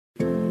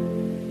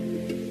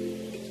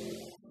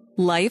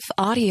Life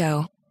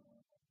Audio.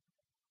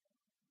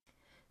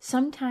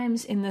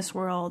 Sometimes in this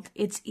world,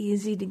 it's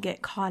easy to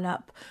get caught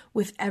up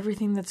with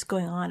everything that's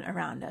going on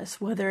around us,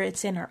 whether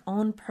it's in our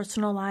own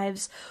personal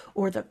lives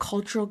or the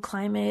cultural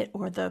climate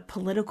or the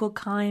political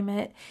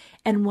climate.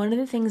 And one of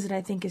the things that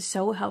I think is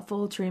so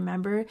helpful to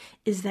remember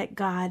is that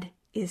God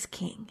is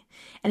king.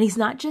 And he's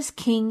not just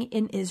king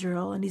in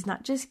Israel, and he's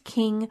not just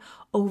king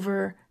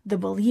over the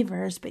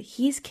believers, but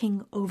he's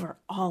king over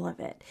all of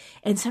it.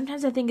 And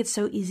sometimes I think it's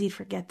so easy to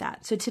forget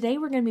that. So today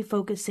we're going to be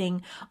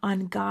focusing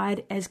on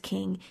God as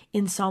king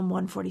in Psalm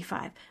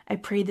 145. I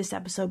pray this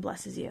episode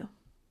blesses you.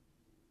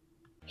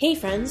 Hey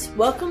friends,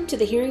 welcome to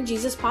the Hearing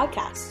Jesus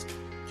podcast.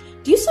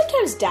 Do you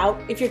sometimes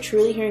doubt if you're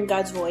truly hearing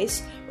God's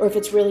voice or if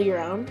it's really your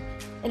own?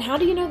 And how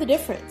do you know the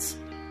difference?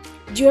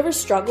 Do you ever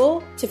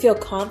struggle to feel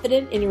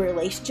confident in your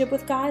relationship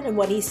with God and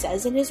what He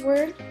says in His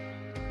Word?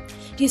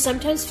 Do you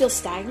sometimes feel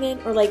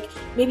stagnant or like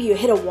maybe you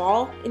hit a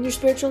wall in your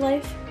spiritual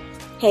life?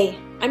 Hey,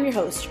 I'm your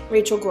host,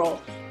 Rachel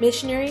Grohl,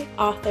 missionary,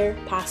 author,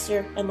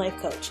 pastor, and life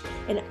coach,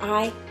 and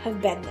I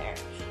have been there.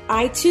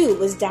 I too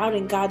was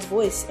doubting God's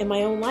voice in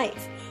my own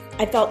life.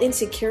 I felt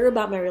insecure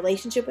about my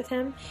relationship with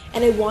Him,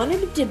 and I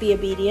wanted to be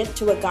obedient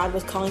to what God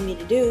was calling me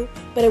to do,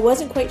 but I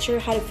wasn't quite sure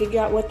how to figure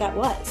out what that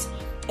was.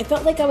 I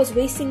felt like I was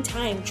wasting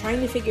time trying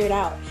to figure it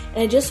out, and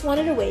I just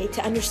wanted a way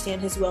to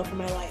understand His will for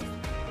my life.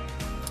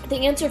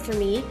 The answer for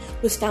me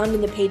was found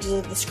in the pages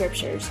of the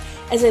scriptures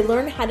as I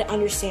learned how to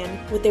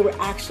understand what they were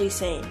actually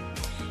saying.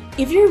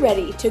 If you're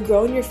ready to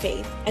grow in your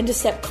faith and to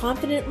step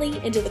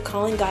confidently into the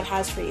calling God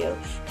has for you,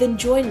 then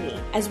join me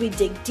as we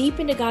dig deep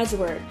into God's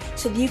Word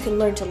so that you can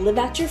learn to live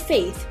out your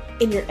faith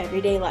in your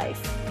everyday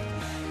life.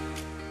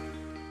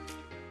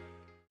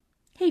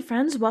 Hey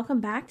friends,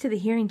 welcome back to the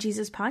Hearing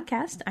Jesus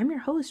podcast. I'm your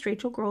host,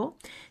 Rachel Grohl.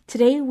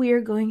 Today we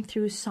are going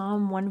through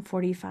Psalm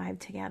 145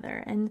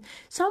 together. And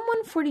Psalm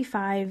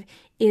 145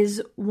 is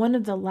one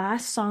of the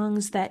last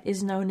songs that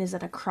is known as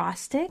an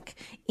acrostic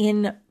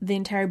in the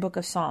entire book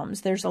of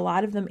Psalms. There's a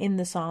lot of them in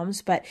the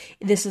Psalms, but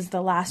this is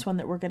the last one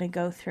that we're going to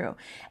go through.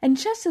 And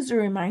just as a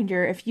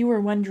reminder, if you were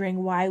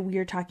wondering why we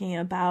are talking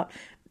about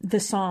the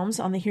Psalms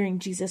on the Hearing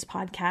Jesus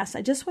podcast,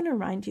 I just want to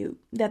remind you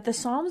that the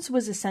Psalms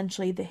was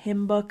essentially the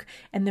hymn book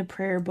and the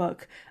prayer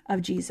book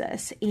of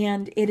Jesus.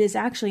 And it is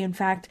actually, in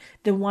fact,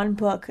 the one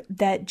book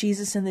that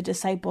Jesus and the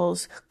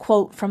disciples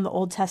quote from the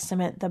Old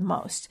Testament the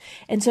most.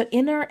 And so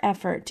in our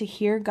effort to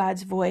hear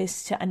God's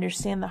voice, to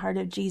understand the heart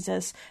of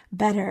Jesus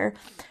better,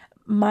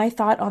 my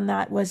thought on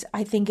that was,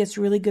 I think it's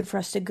really good for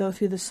us to go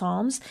through the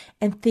Psalms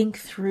and think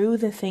through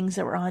the things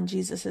that were on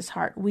Jesus's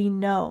heart. We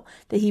know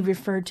that he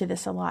referred to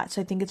this a lot.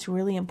 So I think it's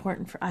really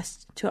important for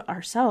us to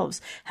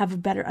ourselves have a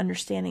better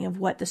understanding of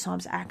what the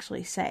Psalms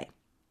actually say.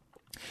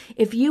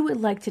 If you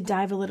would like to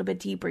dive a little bit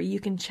deeper, you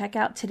can check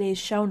out today's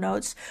show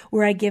notes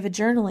where I give a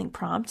journaling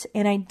prompt.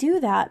 And I do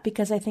that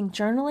because I think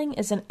journaling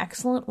is an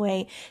excellent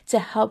way to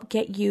help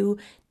get you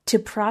to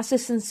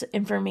process this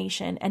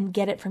information and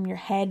get it from your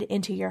head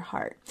into your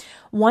heart.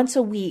 Once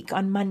a week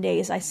on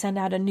Mondays, I send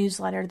out a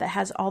newsletter that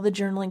has all the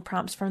journaling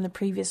prompts from the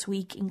previous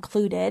week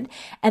included.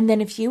 And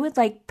then if you would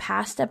like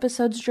past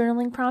episodes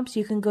journaling prompts,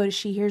 you can go to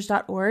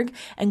shehears.org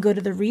and go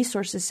to the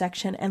resources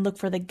section and look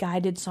for the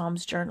guided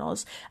Psalms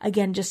journals.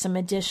 Again, just some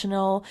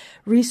additional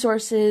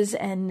resources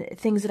and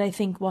things that I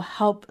think will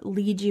help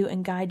lead you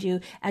and guide you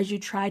as you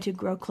try to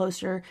grow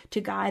closer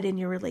to God in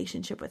your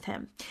relationship with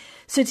Him.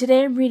 So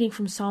today I'm reading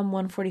from Psalm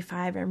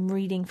 145. I'm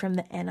reading from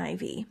the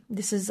NIV.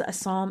 This is a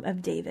Psalm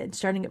of David,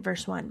 starting at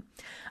verse 1.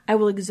 I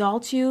will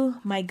exalt you,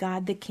 my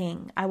God the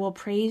King. I will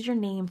praise your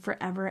name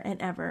forever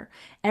and ever.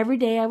 Every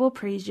day I will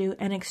praise you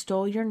and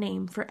extol your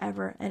name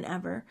forever and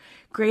ever.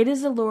 Great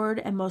is the Lord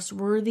and most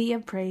worthy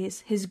of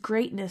praise. His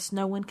greatness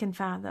no one can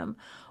fathom.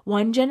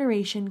 One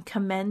generation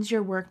commends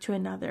your work to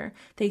another.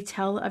 They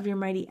tell of your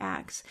mighty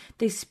acts.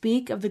 They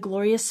speak of the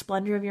glorious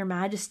splendor of your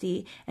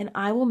majesty, and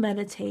I will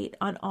meditate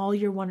on all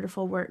your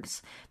wonderful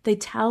works. They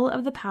tell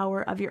of the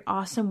power of your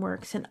awesome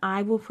works, and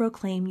I will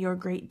proclaim your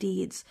great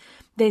deeds.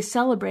 They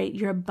celebrate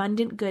your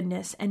abundant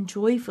goodness and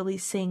joyfully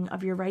sing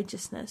of your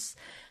righteousness.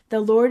 The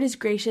Lord is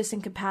gracious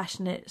and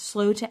compassionate,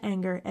 slow to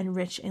anger, and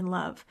rich in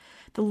love.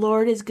 The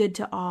Lord is good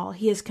to all.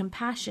 He has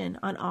compassion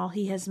on all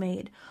He has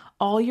made.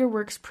 All your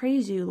works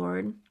praise you,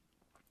 Lord.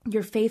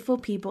 Your faithful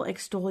people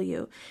extol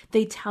you.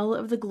 They tell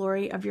of the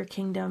glory of your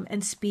kingdom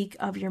and speak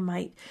of your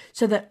might,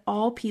 so that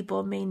all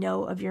people may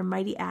know of your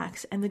mighty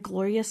acts and the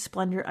glorious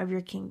splendor of your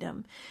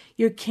kingdom.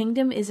 Your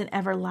kingdom is an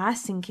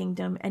everlasting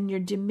kingdom, and your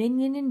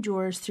dominion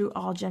endures through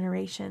all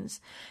generations.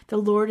 The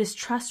Lord is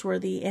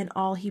trustworthy in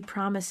all He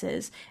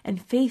promises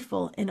and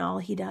faithful in all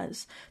He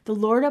does. The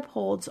Lord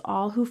upholds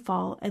all who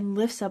fall and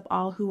lifts up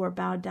all who are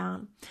bowed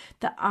down.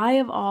 The eye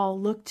of all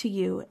look to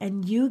you,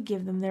 and you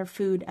give them their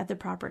food at the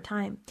proper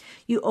time.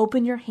 You You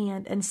open your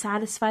hand and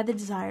satisfy the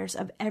desires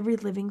of every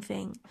living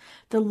thing.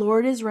 The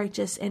Lord is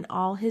righteous in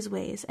all his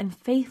ways and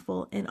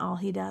faithful in all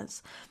he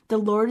does. The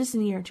Lord is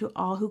near to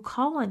all who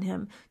call on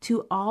him,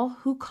 to all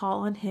who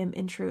call on him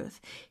in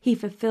truth. He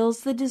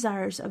fulfills the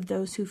desires of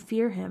those who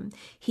fear him.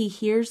 He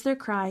hears their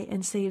cry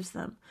and saves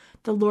them.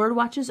 The Lord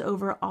watches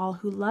over all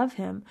who love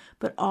him,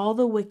 but all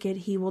the wicked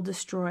he will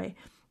destroy.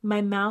 My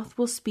mouth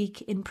will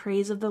speak in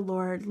praise of the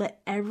Lord.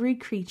 Let every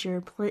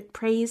creature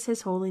praise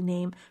his holy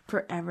name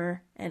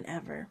forever and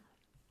ever.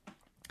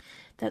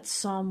 That's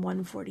Psalm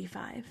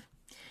 145.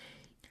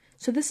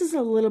 So this is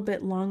a little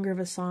bit longer of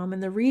a psalm,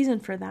 and the reason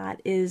for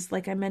that is,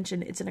 like I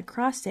mentioned, it's an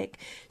acrostic,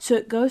 so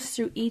it goes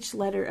through each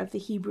letter of the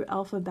Hebrew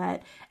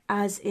alphabet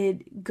as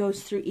it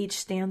goes through each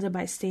stanza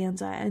by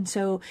stanza. And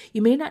so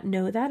you may not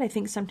know that. I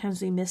think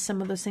sometimes we miss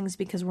some of those things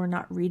because we're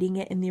not reading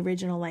it in the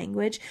original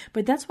language,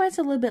 but that's why it's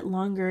a little bit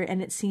longer,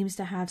 and it seems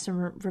to have some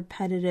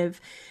repetitive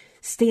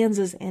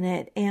stanzas in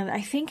it. And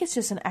I think it's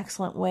just an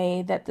excellent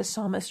way that the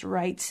psalmist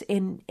writes.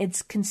 And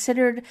it's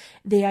considered,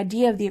 the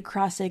idea of the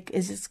acrostic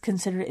is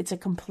it's a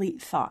complete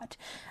thought.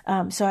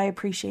 So I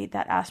appreciate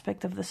that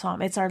aspect of the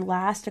psalm. It's our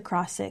last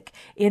acrostic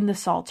in the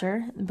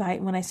Psalter.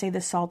 When I say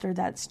the Psalter,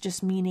 that's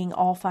just meaning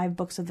all 5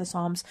 books of the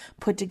Psalms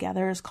put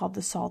together is called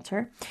the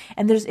Psalter.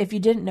 And if you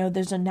didn't know,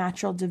 there's a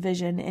natural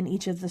division in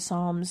each of the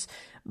Psalms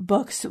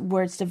books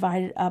where it's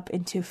divided up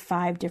into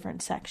 5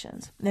 different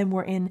sections. Then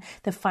we're in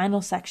the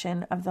final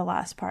section of the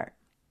last part.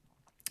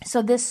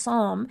 So this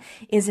psalm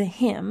is a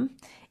hymn,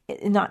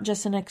 not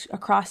just an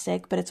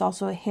acrostic, but it's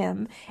also a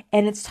hymn.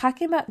 And it's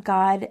talking about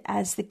God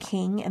as the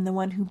king and the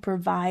one who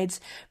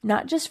provides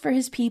not just for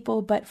his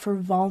people, but for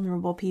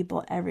vulnerable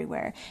people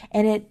everywhere.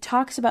 And it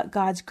talks about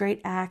God's great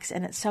acts,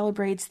 and it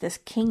celebrates this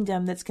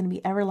kingdom that's going to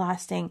be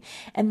everlasting.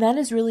 And that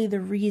is really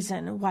the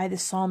reason why the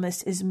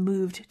psalmist is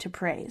moved to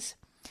praise.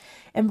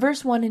 In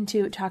verse 1 and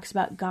 2, it talks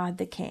about God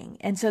the King.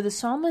 And so the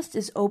psalmist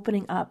is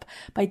opening up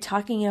by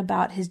talking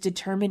about his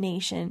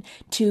determination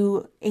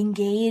to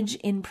engage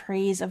in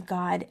praise of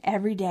God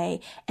every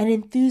day and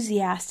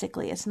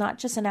enthusiastically. It's not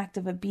just an act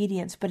of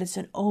obedience, but it's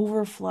an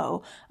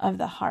overflow of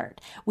the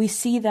heart. We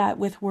see that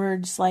with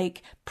words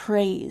like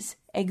praise,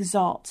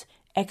 exalt,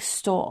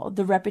 extol.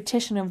 The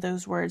repetition of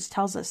those words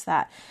tells us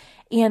that.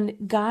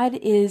 And God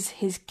is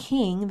his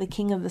king, the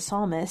king of the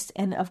psalmist,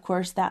 and of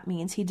course that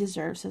means he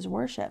deserves his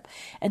worship.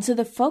 And so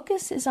the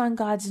focus is on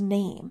God's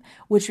name,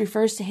 which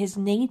refers to his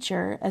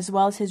nature as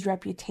well as his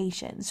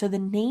reputation. So the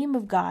name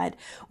of God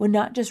would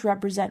not just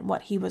represent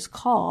what he was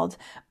called,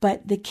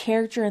 but the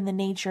character and the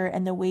nature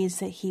and the ways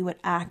that he would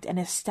act and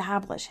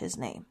establish his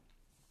name.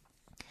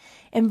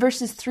 In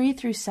verses 3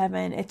 through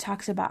 7, it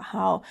talks about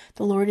how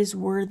the Lord is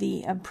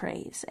worthy of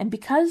praise. And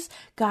because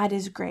God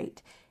is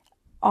great,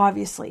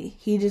 obviously,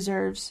 he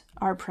deserves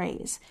our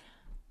praise.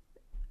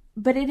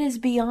 But it is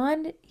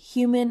beyond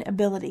human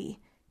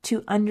ability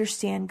to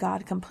understand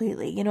God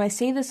completely. You know, I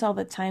say this all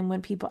the time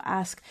when people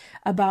ask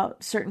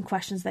about certain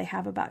questions they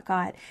have about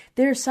God.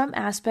 There are some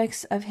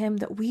aspects of him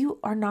that we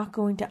are not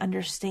going to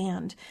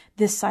understand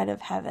this side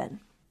of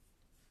heaven.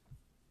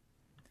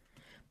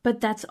 But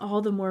that's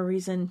all the more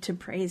reason to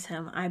praise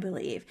him, I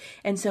believe.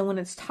 And so when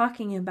it's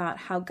talking about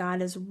how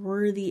God is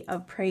worthy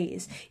of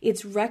praise,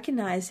 it's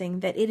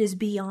recognizing that it is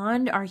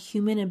beyond our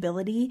human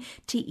ability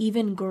to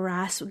even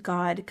grasp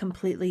God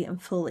completely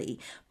and fully.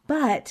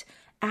 But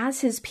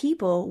as his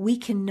people, we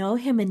can know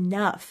him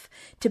enough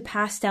to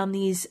pass down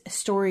these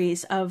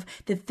stories of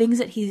the things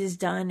that he has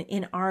done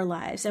in our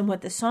lives. And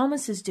what the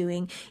psalmist is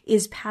doing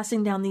is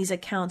passing down these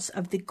accounts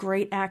of the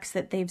great acts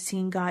that they've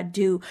seen God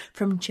do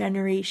from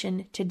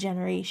generation to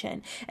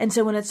generation. And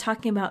so when it's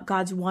talking about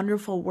God's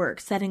wonderful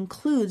works, that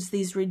includes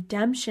these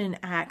redemption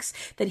acts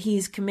that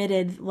he's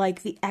committed,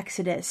 like the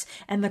Exodus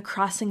and the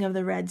crossing of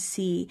the Red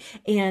Sea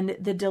and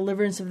the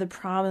deliverance of the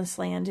promised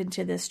land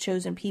into this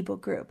chosen people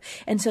group.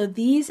 And so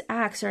these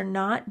acts are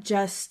not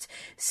just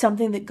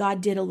something that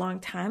God did a long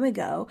time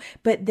ago,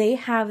 but they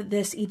have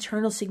this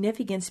eternal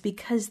significance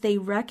because they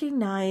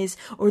recognize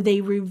or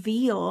they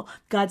reveal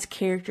God's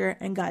character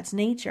and God's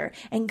nature.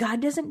 And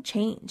God doesn't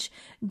change.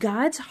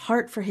 God's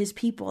heart for his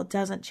people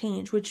doesn't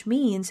change, which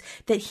means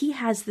that he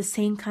has the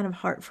same kind of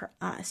heart for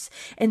us.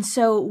 And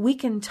so we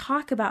can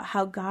talk about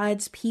how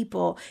God's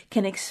people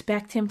can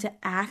expect him to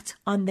act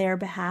on their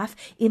behalf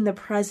in the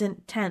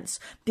present tense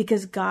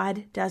because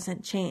God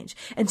doesn't change.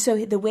 And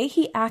so the way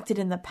he acted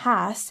in the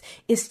past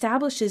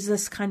establishes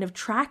this kind of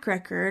track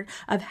record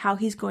of how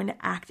he's going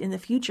to act in the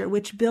future,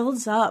 which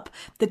builds up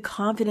the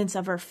confidence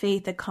of our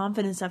faith, the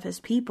confidence of his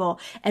people.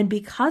 And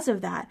because of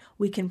that,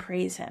 we can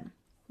praise him.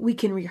 We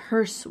can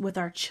rehearse with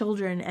our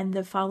children and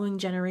the following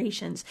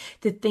generations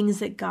the things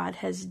that God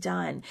has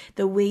done,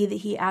 the way that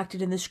he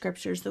acted in the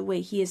scriptures, the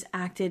way he has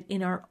acted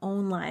in our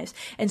own lives.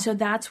 And so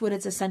that's what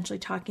it's essentially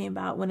talking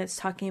about when it's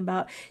talking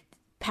about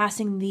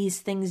passing these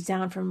things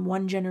down from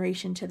one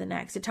generation to the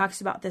next. It talks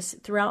about this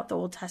throughout the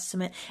Old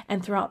Testament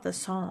and throughout the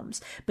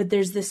Psalms. But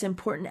there's this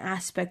important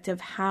aspect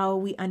of how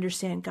we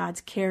understand God's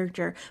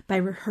character by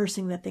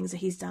rehearsing the things that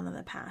he's done in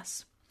the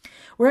past.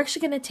 We're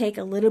actually going to take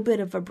a little bit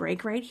of a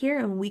break right here,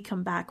 and when we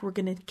come back, we're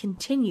going to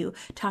continue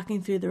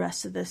talking through the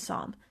rest of this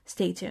psalm.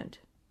 Stay tuned.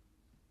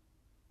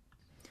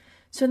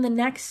 So in the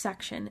next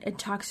section, it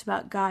talks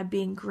about God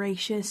being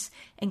gracious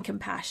and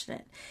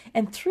compassionate.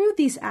 And through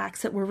these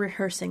acts that we're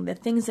rehearsing, the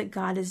things that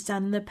God has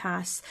done in the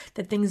past,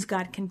 the things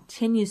God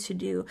continues to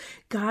do,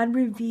 God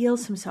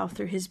reveals himself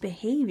through his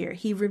behavior.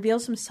 He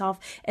reveals himself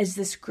as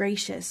this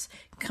gracious,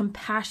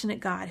 compassionate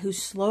God who's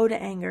slow to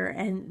anger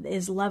and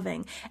is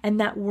loving. And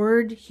that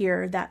word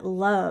here, that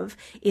love,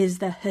 is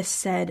the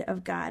hesed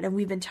of God. And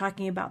we've been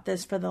talking about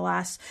this for the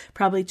last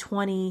probably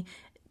 20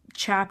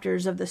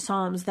 chapters of the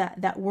Psalms,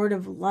 that word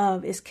of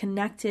love is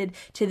connected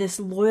to this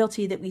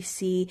loyalty that we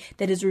see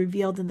that is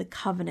revealed in the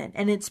covenant.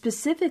 And it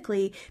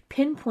specifically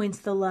pinpoints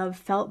the love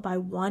felt by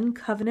one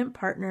covenant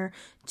partner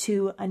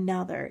to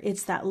another.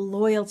 It's that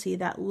loyalty,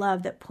 that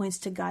love that points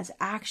to God's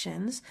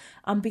actions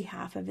on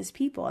behalf of his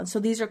people. And so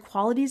these are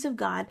qualities of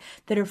God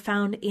that are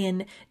found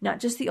in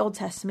not just the Old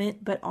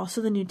Testament, but also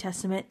the New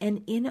Testament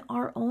and in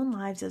our own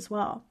lives as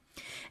well.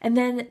 And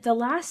then the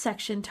last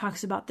section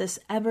talks about this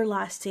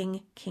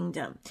everlasting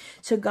kingdom.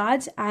 So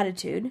God's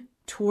attitude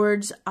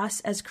towards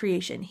us as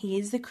creation, he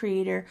is the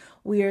creator,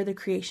 we are the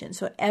creation.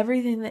 So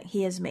everything that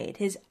he has made,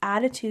 his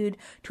attitude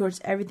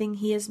towards everything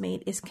he has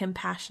made is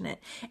compassionate.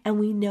 And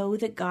we know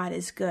that God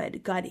is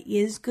good. God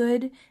is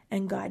good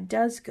and God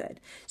does good.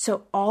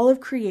 So all of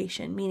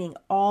creation, meaning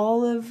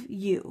all of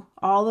you,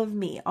 all of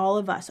me, all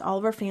of us, all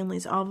of our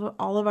families,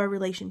 all of our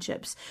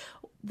relationships,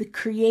 the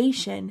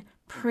creation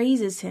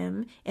praises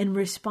him in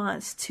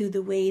response to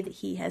the way that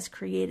he has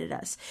created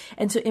us.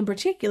 And so in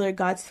particular,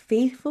 God's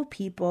faithful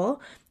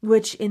people,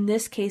 which in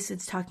this case,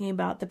 it's talking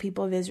about the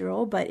people of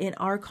Israel, but in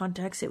our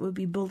context, it would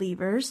be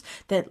believers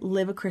that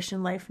live a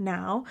Christian life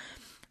now.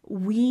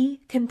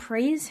 We can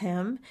praise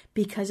him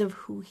because of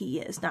who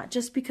he is, not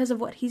just because of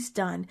what he's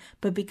done,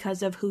 but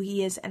because of who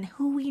he is and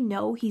who we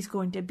know he's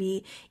going to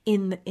be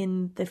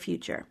in the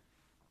future.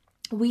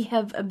 We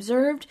have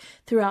observed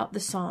throughout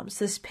the Psalms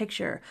this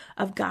picture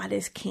of God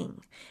as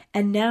king.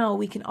 And now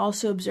we can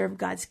also observe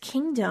God's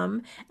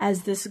kingdom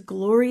as this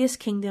glorious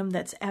kingdom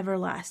that's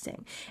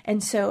everlasting.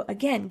 And so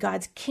again,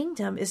 God's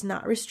kingdom is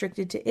not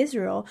restricted to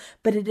Israel,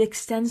 but it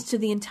extends to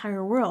the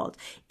entire world,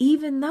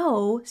 even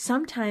though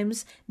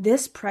sometimes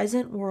this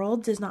present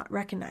world does not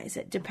recognize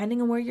it.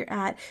 Depending on where you're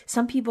at,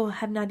 some people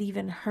have not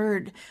even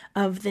heard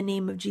of the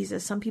name of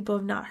Jesus. Some people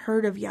have not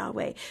heard of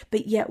Yahweh,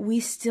 but yet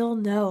we still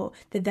know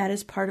that that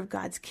is part of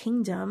God's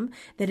kingdom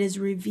that is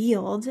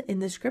revealed in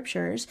the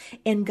scriptures,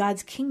 and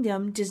God's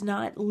kingdom does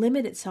not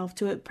limit itself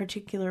to a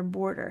particular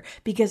border,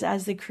 because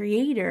as the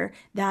creator,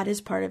 that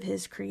is part of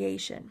his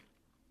creation.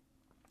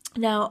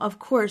 Now, of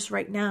course,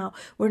 right now,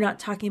 we're not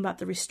talking about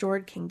the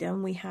restored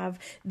kingdom. We have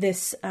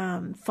this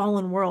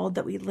fallen world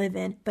that we live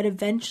in, but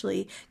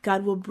eventually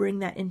God will bring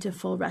that into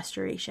full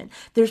restoration.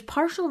 There's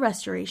partial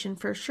restoration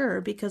for sure,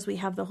 because we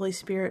have the Holy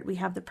Spirit, we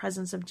have the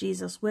presence of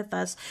Jesus with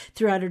us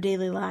throughout our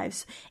daily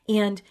lives.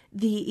 And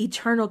the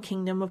eternal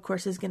kingdom, of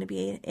course, is going to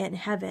be in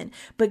heaven.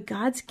 But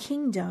God's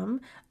kingdom,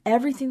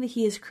 everything that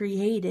he has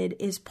created,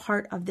 is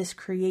part of this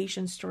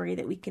creation story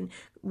that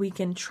we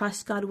can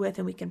trust God with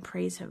and we can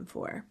praise him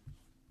for.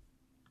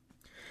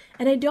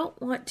 And I don't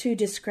want to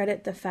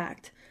discredit the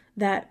fact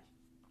that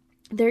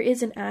there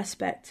is an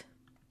aspect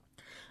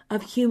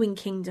of human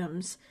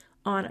kingdoms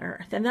on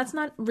earth. And that's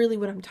not really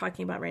what I'm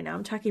talking about right now.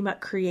 I'm talking about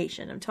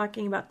creation. I'm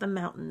talking about the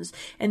mountains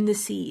and the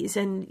seas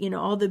and,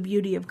 all the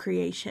beauty of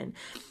creation.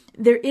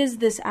 There is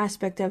this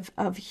aspect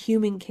of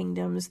human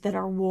kingdoms that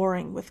are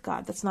warring with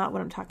God. That's not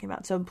what I'm talking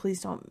about. So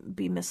please don't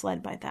be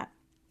misled by that.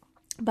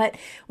 But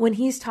when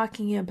he's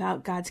talking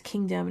about God's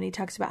kingdom, and he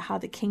talks about how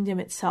the kingdom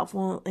itself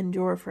won't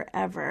endure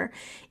forever,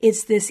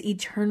 it's this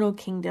eternal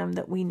kingdom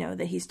that we know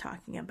that he's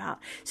talking about.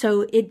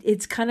 So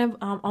it's kind of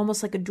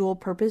almost like a dual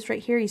purpose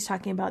right here. He's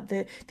talking about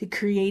the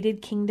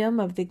created kingdom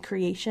of the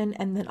creation,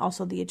 and then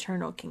also the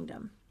eternal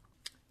kingdom.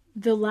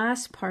 The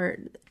last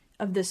part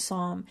of this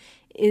psalm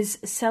is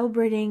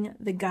celebrating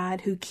the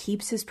God who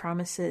keeps his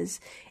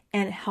promises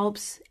and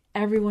helps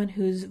everyone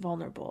who's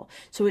vulnerable.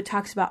 So it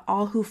talks about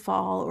all who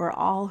fall or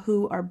all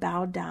who are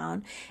bowed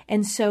down.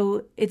 And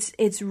so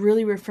it's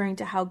really referring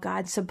to how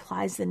God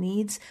supplies the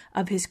needs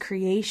of his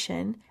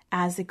creation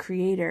as the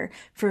creator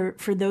for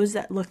those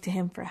that look to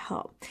him for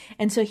help.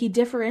 And so he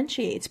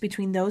differentiates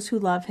between those who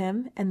love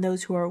him and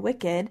those who are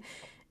wicked.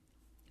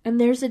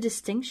 And there's a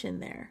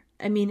distinction there.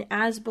 I mean,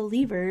 as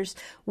believers,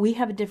 we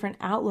have a different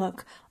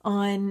outlook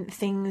on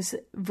things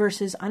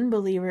versus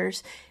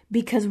unbelievers,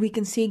 because we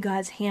can see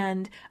God's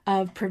hand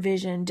of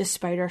provision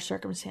despite our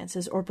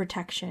circumstances, or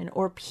protection,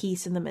 or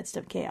peace in the midst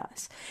of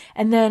chaos.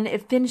 And then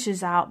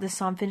the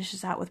psalm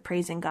finishes out with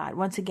praising God.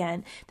 Once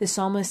again, the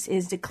psalmist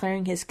is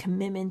declaring his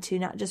commitment to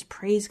not just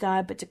praise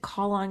God, but to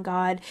call on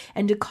God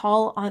and to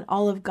call on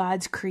all of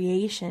God's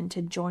creation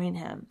to join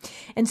him.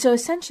 And so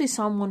essentially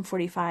Psalm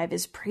 145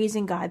 is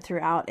praising God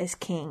throughout as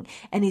king,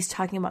 and he's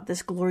talking about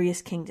this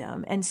glorious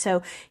kingdom. And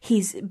so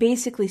he's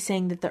basically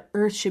saying that the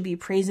earth should be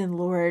praising the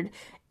Lord,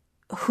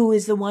 who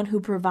is the one who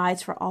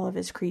provides for all of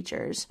his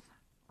creatures.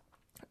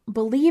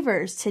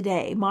 believers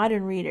today,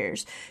 modern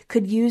readers,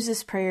 could use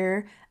this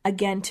prayer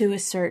again to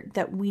assert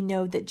that we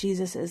know that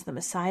Jesus is the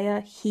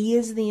Messiah. He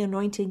is the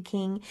anointed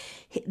King.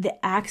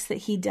 The acts that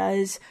he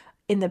does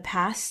in the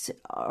past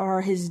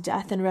are his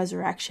death and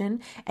resurrection,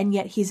 and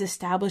yet he's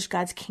established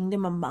God's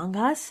kingdom among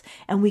us,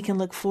 and we can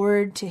look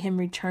forward to him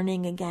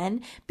returning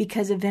again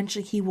because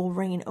eventually he will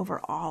reign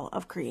over all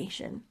of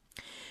creation.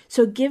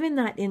 So given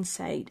that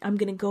insight, I'm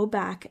going to go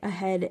back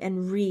ahead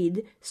and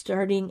read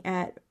starting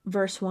at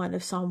verse 1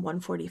 of Psalm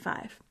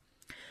 145.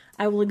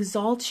 I will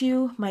exalt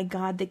you, my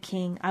God the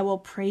King. I will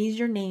praise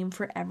your name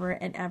forever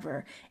and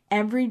ever.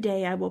 Every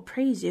day I will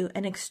praise you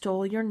and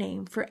extol your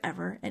name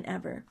forever and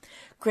ever.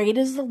 Great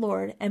is the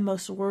Lord and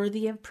most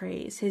worthy of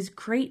praise. His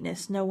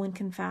greatness no one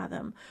can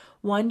fathom.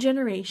 One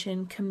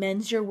generation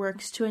commends your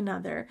works to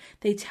another.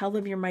 They tell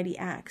of your mighty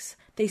acts.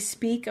 They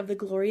speak of the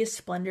glorious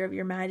splendor of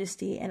your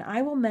majesty, and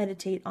I will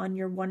meditate on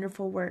your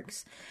wonderful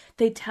works.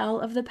 They tell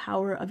of the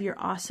power of your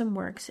awesome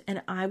works,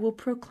 and I will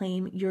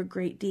proclaim your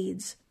great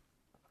deeds.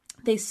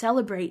 They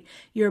celebrate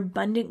your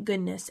abundant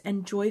goodness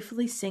and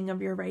joyfully sing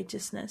of your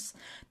righteousness.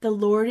 The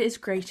Lord is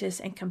gracious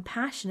and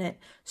compassionate,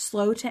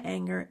 slow to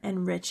anger,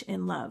 and rich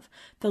in love.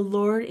 The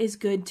Lord is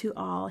good to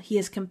all. He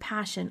has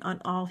compassion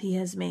on all he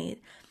has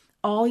made.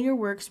 All your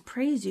works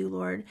praise you,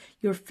 Lord.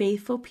 Your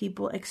faithful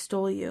people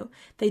extol you.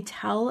 They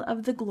tell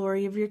of the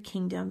glory of your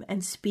kingdom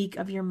and speak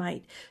of your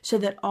might, so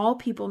that all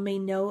people may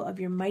know of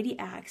your mighty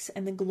acts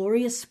and the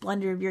glorious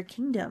splendor of your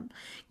kingdom.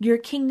 Your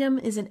kingdom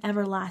is an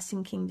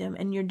everlasting kingdom,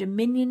 and your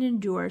dominion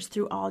endures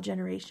through all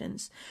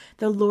generations.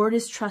 The Lord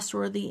is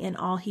trustworthy in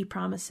all he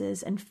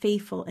promises and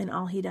faithful in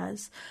all he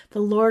does. The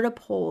Lord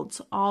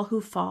upholds all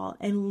who fall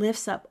and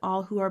lifts up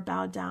all who are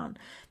bowed down.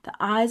 The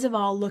eyes of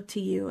all look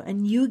to you,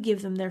 and you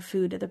give them their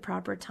food at the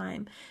proper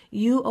time.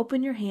 You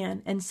open your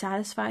hand and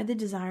satisfy the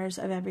desires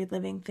of every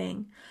living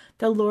thing.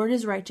 The Lord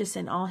is righteous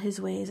in all his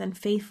ways and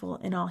faithful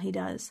in all he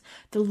does.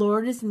 The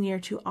Lord is near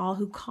to all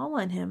who call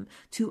on him,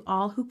 to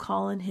all who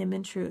call on him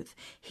in truth.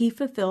 He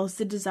fulfills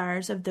the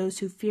desires of those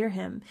who fear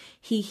him.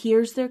 He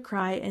hears their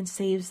cry and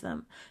saves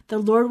them. The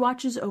Lord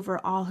watches over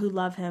all who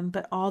love him,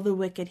 but all the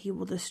wicked he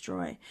will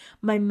destroy.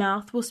 My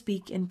mouth will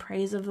speak in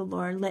praise of the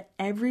Lord. Let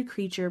every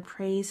creature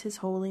praise his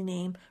holy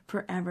name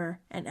forever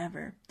and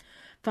ever.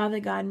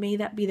 Father God, may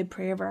that be the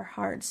prayer of our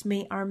hearts.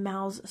 May our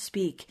mouths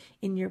speak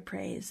in your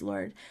praise,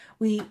 Lord.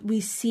 We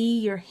see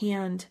your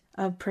hand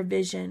of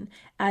provision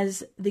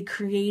as the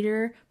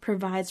Creator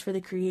provides for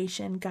the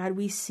creation. God,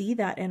 we see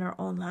that in our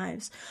own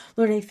lives.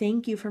 Lord, I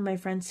thank you for my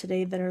friends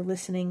today that are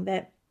listening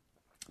that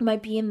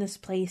might be in this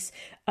place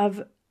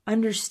of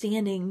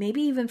understanding,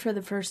 maybe even for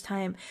the first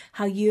time,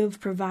 how you have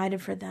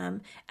provided for them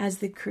as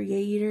the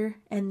Creator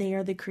and they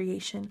are the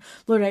creation.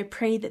 Lord, I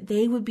pray that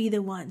they would be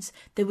the ones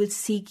that would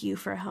seek you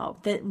for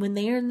help, that when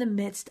they are in the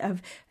midst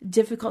of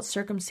difficult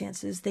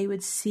circumstances, they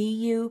would see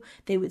you,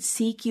 they would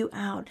seek you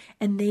out,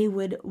 and they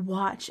would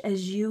watch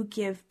as you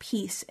give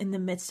peace in the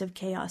midst of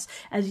chaos,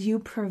 as you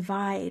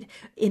provide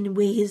in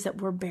ways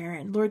that were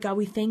barren. Lord God,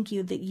 we thank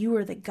you that you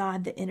are the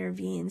God that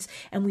intervenes,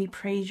 and we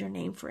praise your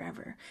name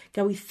forever.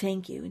 God, we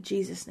thank you in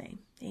Jesus' name.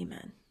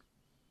 Amen.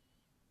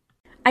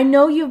 I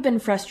know you've been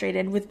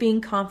frustrated with being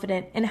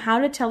confident in how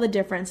to tell the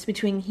difference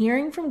between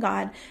hearing from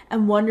God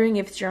and wondering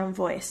if it's your own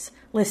voice.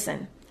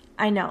 Listen,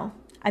 I know.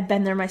 I've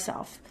been there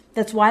myself.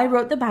 That's why I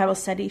wrote the Bible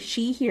study,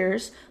 She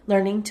Hears,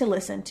 Learning to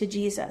Listen to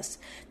Jesus.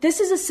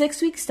 This is a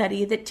 6-week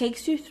study that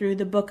takes you through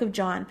the book of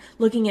John,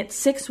 looking at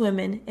 6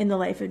 women in the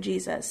life of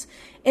Jesus.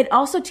 It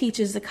also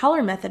teaches the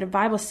color method of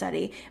Bible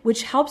study,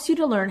 which helps you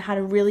to learn how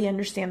to really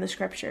understand the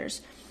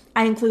scriptures.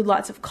 I include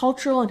lots of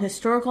cultural and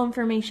historical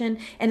information,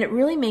 and it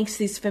really makes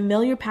these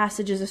familiar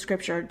passages of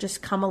scripture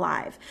just come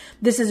alive.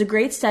 This is a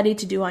great study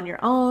to do on your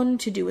own,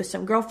 to do with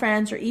some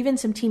girlfriends, or even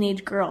some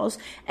teenage girls,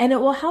 and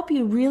it will help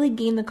you really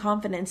gain the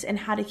confidence in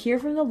how to hear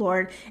from the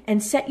Lord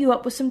and set you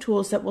up with some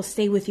tools that will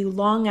stay with you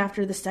long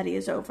after the study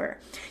is over.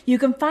 You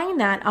can find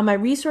that on my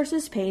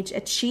resources page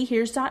at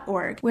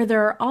shehears.org, where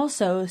there are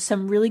also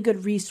some really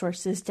good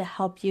resources to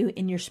help you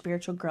in your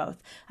spiritual growth.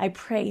 I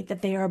pray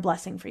that they are a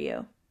blessing for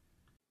you.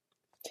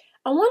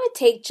 I want to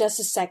take just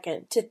a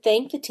second to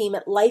thank the team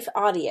at Life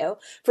Audio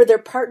for their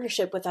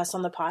partnership with us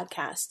on the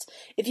podcast.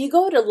 If you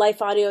go to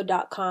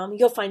lifeaudio.com,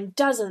 you'll find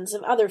dozens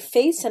of other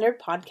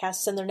faith-centered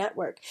podcasts in their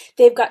network.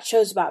 They've got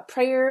shows about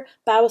prayer,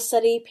 Bible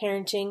study,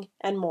 parenting,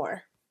 and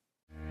more.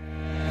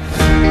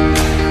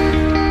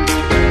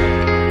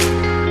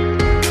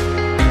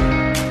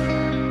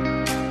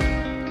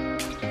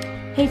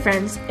 Hey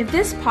friends, if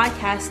this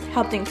podcast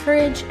helped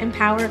encourage,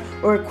 empower,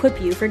 or equip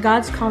you for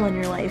God's call in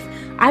your life,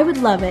 I would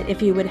love it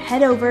if you would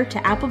head over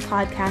to Apple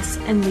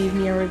Podcasts and leave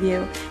me a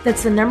review.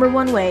 That's the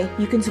 #1 way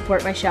you can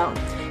support my show.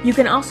 You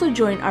can also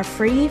join our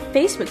free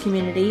Facebook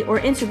community or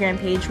Instagram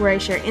page where I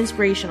share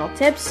inspirational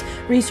tips,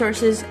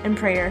 resources, and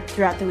prayer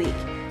throughout the week.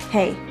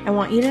 Hey, I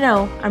want you to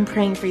know I'm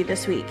praying for you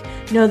this week.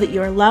 Know that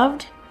you are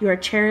loved, you are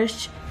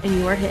cherished, and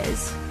you are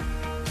His.